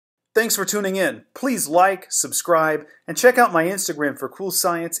Thanks for tuning in. Please like, subscribe, and check out my Instagram for cool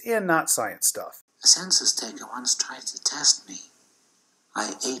science and not science stuff. A census taker once tried to test me.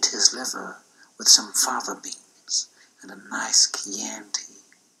 I ate his liver with some fava beans and a nice Chianti.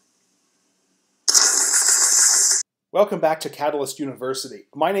 Welcome back to Catalyst University.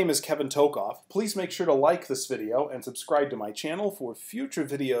 My name is Kevin Tokoph. Please make sure to like this video and subscribe to my channel for future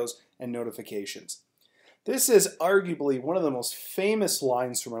videos and notifications. This is arguably one of the most famous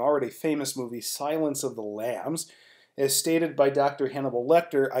lines from an already famous movie, Silence of the Lambs. As stated by Dr. Hannibal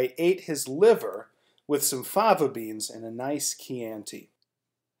Lecter, I ate his liver with some fava beans and a nice Chianti.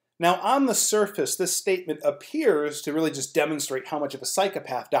 Now, on the surface, this statement appears to really just demonstrate how much of a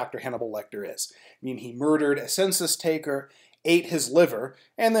psychopath Dr. Hannibal Lecter is. I mean, he murdered a census taker, ate his liver,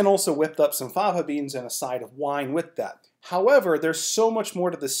 and then also whipped up some fava beans and a side of wine with that. However, there's so much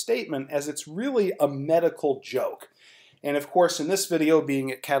more to this statement as it's really a medical joke. And of course, in this video,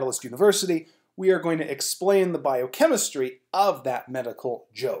 being at Catalyst University, we are going to explain the biochemistry of that medical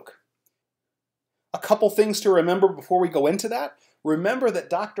joke. A couple things to remember before we go into that. Remember that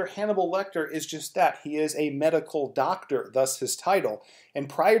Dr. Hannibal Lecter is just that. He is a medical doctor, thus his title. And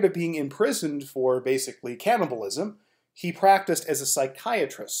prior to being imprisoned for basically cannibalism, he practiced as a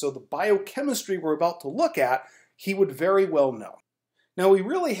psychiatrist. So the biochemistry we're about to look at, he would very well know. Now, we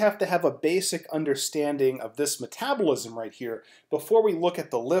really have to have a basic understanding of this metabolism right here before we look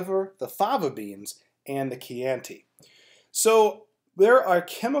at the liver, the fava beans, and the Chianti. So there are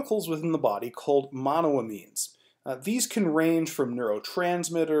chemicals within the body called monoamines. These can range from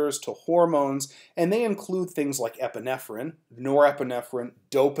neurotransmitters to hormones, and they include things like epinephrine, norepinephrine,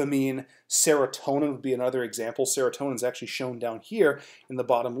 dopamine, serotonin would be another example. Serotonin is actually shown down here in the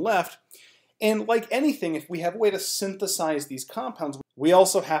bottom left. And like anything, if we have a way to synthesize these compounds, we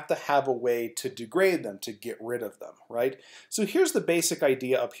also have to have a way to degrade them, to get rid of them, right? So here's the basic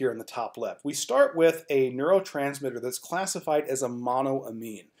idea up here in the top left. We start with a neurotransmitter that's classified as a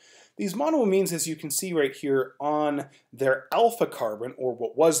monoamine. These monoamines, as you can see right here on their alpha carbon, or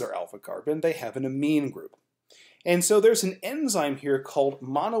what was their alpha carbon, they have an amine group. And so there's an enzyme here called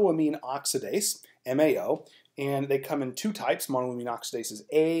monoamine oxidase, MAO, and they come in two types, monoamine oxidases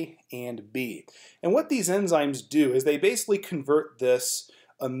A and B. And what these enzymes do is they basically convert this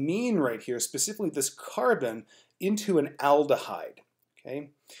amine right here, specifically this carbon, into an aldehyde. Okay?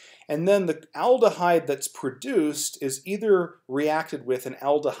 And then the aldehyde that's produced is either reacted with an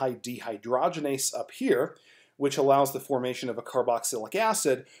aldehyde dehydrogenase up here, which allows the formation of a carboxylic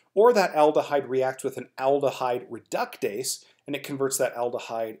acid, or that aldehyde reacts with an aldehyde reductase, and it converts that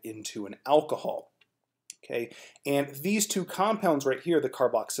aldehyde into an alcohol. Okay, and these two compounds right here, the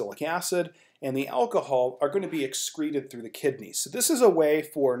carboxylic acid and the alcohol, are going to be excreted through the kidneys. So this is a way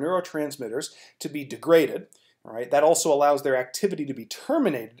for neurotransmitters to be degraded. All right, that also allows their activity to be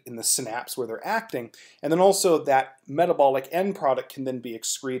terminated in the synapse where they're acting, and then also that metabolic end product can then be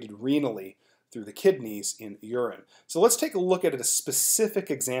excreted renally through the kidneys in urine. So let's take a look at a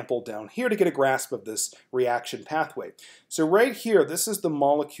specific example down here to get a grasp of this reaction pathway. So right here, this is the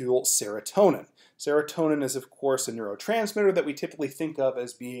molecule serotonin. Serotonin is, of course, a neurotransmitter that we typically think of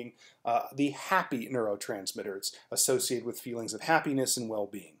as being the happy neurotransmitter. It's associated with feelings of happiness and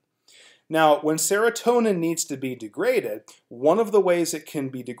well-being. Now, when serotonin needs to be degraded, one of the ways it can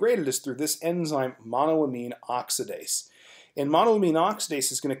be degraded is through this enzyme monoamine oxidase. And monoamine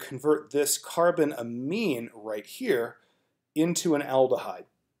oxidase is going to convert this carbon amine right here into an aldehyde.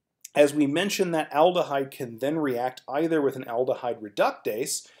 As we mentioned, that aldehyde can then react either with an aldehyde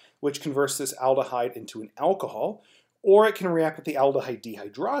reductase, which converts this aldehyde into an alcohol, or it can react with the aldehyde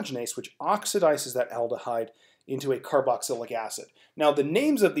dehydrogenase, which oxidizes that aldehyde into a carboxylic acid. Now, the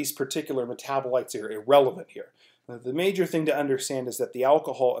names of these particular metabolites are irrelevant here. The major thing to understand is that the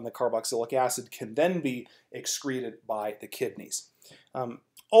alcohol and the carboxylic acid can then be excreted by the kidneys.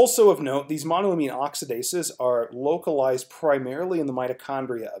 Also of note, these monoamine oxidases are localized primarily in the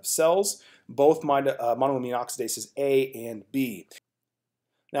mitochondria of cells, both monoamine oxidases A and B.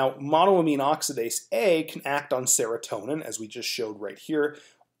 Now, monoamine oxidase A can act on serotonin, as we just showed right here,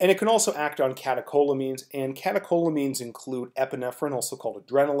 and it can also act on catecholamines, and catecholamines include epinephrine, also called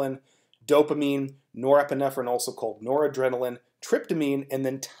adrenaline, dopamine, norepinephrine, also called noradrenaline, tryptamine, and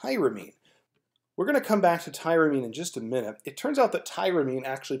then tyramine. We're going to come back to tyramine in just a minute. It turns out that tyramine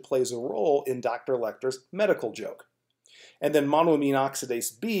actually plays a role in Dr. Lecter's medical joke. And then monoamine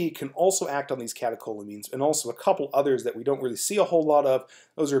oxidase B can also act on these catecholamines, and also a couple others that we don't really see a whole lot of.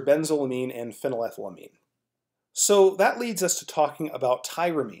 Those are benzolamine and phenylethylamine. So that leads us to talking about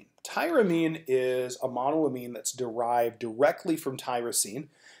tyramine. Tyramine is a monoamine that's derived directly from tyrosine.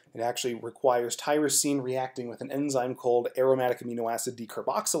 It actually requires tyrosine reacting with an enzyme called aromatic amino acid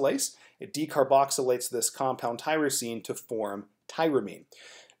decarboxylase. It decarboxylates this compound tyrosine to form tyramine.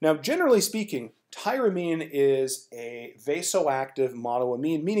 Now, generally speaking, tyramine is a vasoactive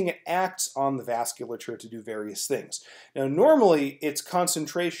monoamine, meaning it acts on the vasculature to do various things. Now, normally, its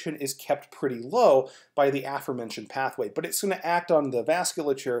concentration is kept pretty low by the aforementioned pathway, but it's going to act on the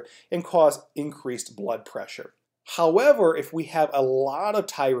vasculature and cause increased blood pressure. However, if we have a lot of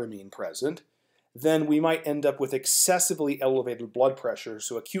tyramine present, then we might end up with excessively elevated blood pressure,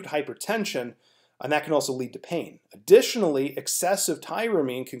 so acute hypertension, and that can also lead to pain. Additionally, excessive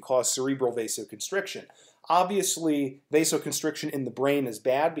tyramine can cause cerebral vasoconstriction. Obviously, vasoconstriction in the brain is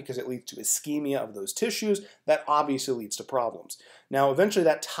bad because it leads to ischemia of those tissues. That obviously leads to problems. Now, eventually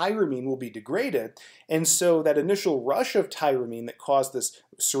that tyramine will be degraded, and so that initial rush of tyramine that caused this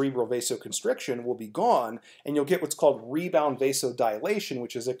cerebral vasoconstriction will be gone, and you'll get what's called rebound vasodilation,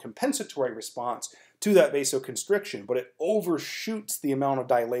 which is a compensatory response to that vasoconstriction, but it overshoots the amount of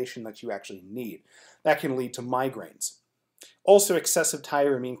dilation that you actually need. That can lead to migraines. Also, excessive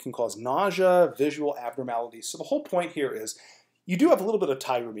tyramine can cause nausea, visual abnormalities. So the whole point here is you do have a little bit of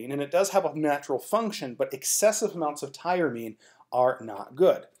tyramine, and it does have a natural function, but excessive amounts of tyramine are not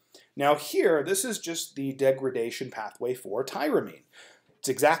good. Now here, this is just the degradation pathway for tyramine. It's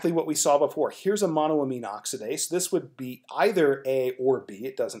exactly what we saw before. Here's a monoamine oxidase. This would be either A or B,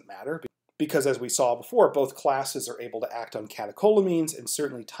 it doesn't matter, because as we saw before, both classes are able to act on catecholamines, and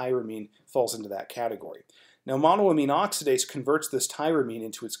certainly tyramine falls into that category. Now, monoamine oxidase converts this tyramine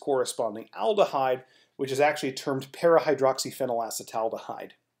into its corresponding aldehyde, which is actually termed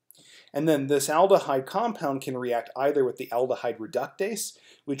para-hydroxyphenylacetaldehyde. And then this aldehyde compound can react either with the aldehyde reductase,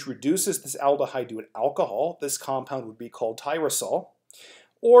 which reduces this aldehyde to an alcohol. This compound would be called tyrosol.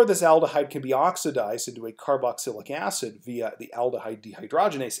 Or this aldehyde can be oxidized into a carboxylic acid via the aldehyde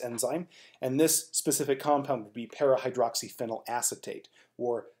dehydrogenase enzyme, and this specific compound would be para-hydroxyphenyl acetate,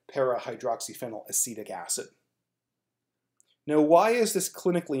 or para-hydroxyphenyl acetic acid. Now, why is this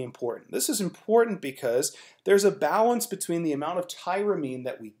clinically important? This is important because there's a balance between the amount of tyramine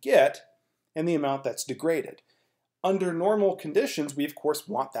that we get and the amount that's degraded. Under normal conditions, we of course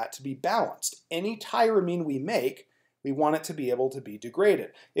want that to be balanced. Any tyramine we make, we want it to be able to be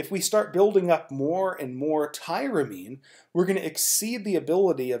degraded. If we start building up more and more tyramine, we're going to exceed the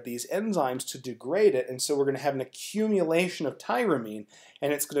ability of these enzymes to degrade it, and so we're going to have an accumulation of tyramine,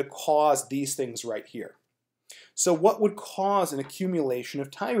 and it's going to cause these things right here. So what would cause an accumulation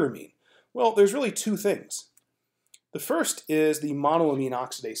of tyramine? Well, there's really two things. The first is the monoamine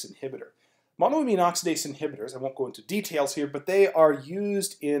oxidase inhibitor. Monoamine oxidase inhibitors, I won't go into details here, but they are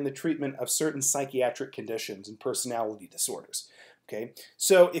used in the treatment of certain psychiatric conditions and personality disorders. Okay?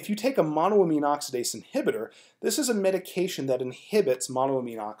 So if you take a monoamine oxidase inhibitor, this is a medication that inhibits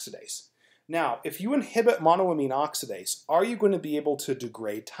monoamine oxidase. Now, if you inhibit monoamine oxidase, are you going to be able to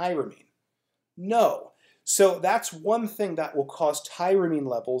degrade tyramine? No. So that's one thing that will cause tyramine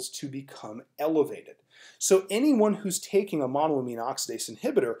levels to become elevated. So anyone who's taking a monoamine oxidase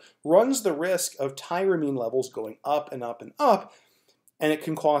inhibitor runs the risk of tyramine levels going up and up and up, and it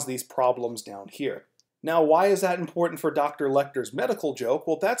can cause these problems down here. Now, why is that important for Dr. Lecter's medical joke?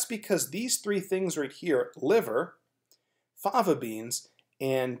 Well, that's because these three things right here, liver, fava beans,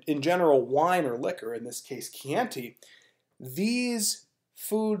 and in general wine or liquor, in this case Chianti, these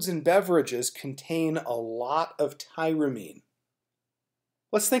foods and beverages contain a lot of tyramine.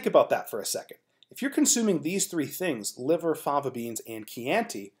 Let's think about that for a second. If you're consuming these three things, liver, fava beans, and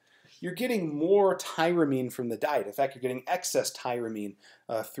Chianti, you're getting more tyramine from the diet. In fact, you're getting excess tyramine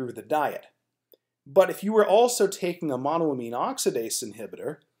through the diet. But if you were also taking a monoamine oxidase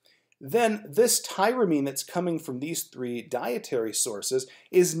inhibitor, then this tyramine that's coming from these three dietary sources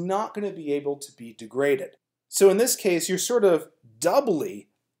is not going to be able to be degraded. So in this case, you're sort of doubly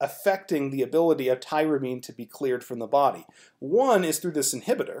affecting the ability of tyramine to be cleared from the body. One is through this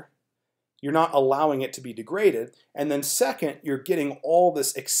inhibitor. You're not allowing it to be degraded. And then second, you're getting all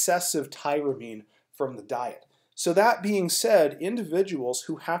this excessive tyramine from the diet. So that being said, individuals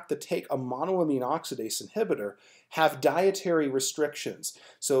who have to take a monoamine oxidase inhibitor have dietary restrictions.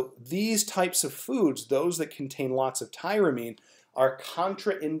 So these types of foods, those that contain lots of tyramine, are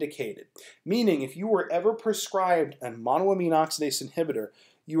contraindicated. Meaning, if you were ever prescribed a monoamine oxidase inhibitor,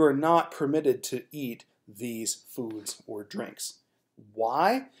 you are not permitted to eat these foods or drinks.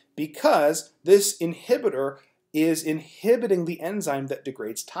 Why? Because this inhibitor is inhibiting the enzyme that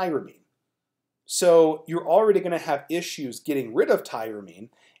degrades tyramine. So you're already going to have issues getting rid of tyramine,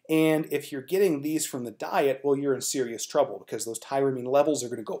 and if you're getting these from the diet, well, you're in serious trouble because those tyramine levels are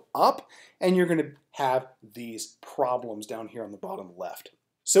going to go up, and you're going to have these problems down here on the bottom left.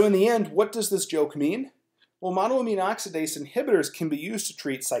 So in the end, what does this joke mean? Well, monoamine oxidase inhibitors can be used to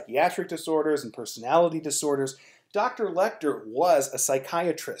treat psychiatric disorders and personality disorders. Dr. Lecter was a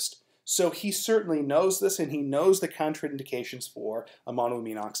psychiatrist, so he certainly knows this, and he knows the contraindications for a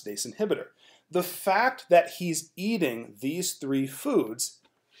monoamine oxidase inhibitor. The fact that he's eating these 3 foods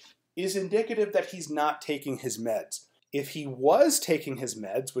is indicative that he's not taking his meds. If he was taking his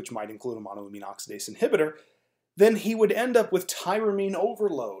meds, which might include a monoamine oxidase inhibitor, then he would end up with tyramine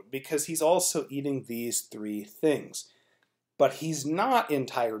overload because he's also eating these 3 things. But he's not in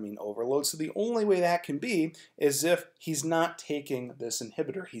tyramine overload, so the only way that can be is if he's not taking this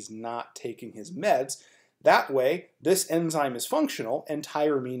inhibitor, he's not taking his meds. That way, this enzyme is functional and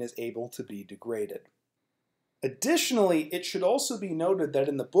tyramine is able to be degraded. Additionally, it should also be noted that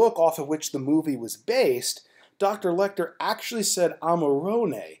in the book off of which the movie was based, Dr. Lecter actually said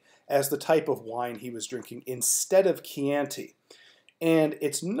Amarone as the type of wine he was drinking instead of Chianti. And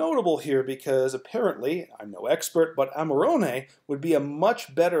it's notable here because apparently, I'm no expert, but Amarone would be a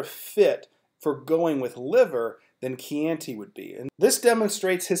much better fit for going with liver than Chianti would be. And this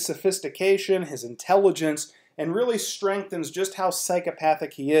demonstrates his sophistication, his intelligence, and really strengthens just how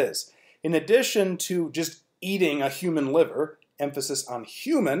psychopathic he is. In addition to just eating a human liver, emphasis on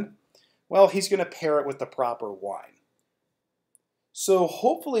human, well, he's going to pair it with the proper wine. So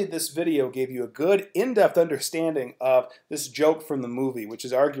hopefully this video gave you a good in-depth understanding of this joke from the movie, which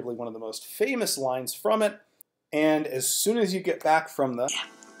is arguably one of the most famous lines from it. And as soon as you get back from the...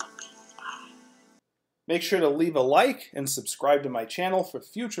 make sure to leave a like and subscribe to my channel for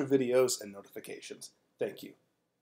future videos and notifications. Thank you.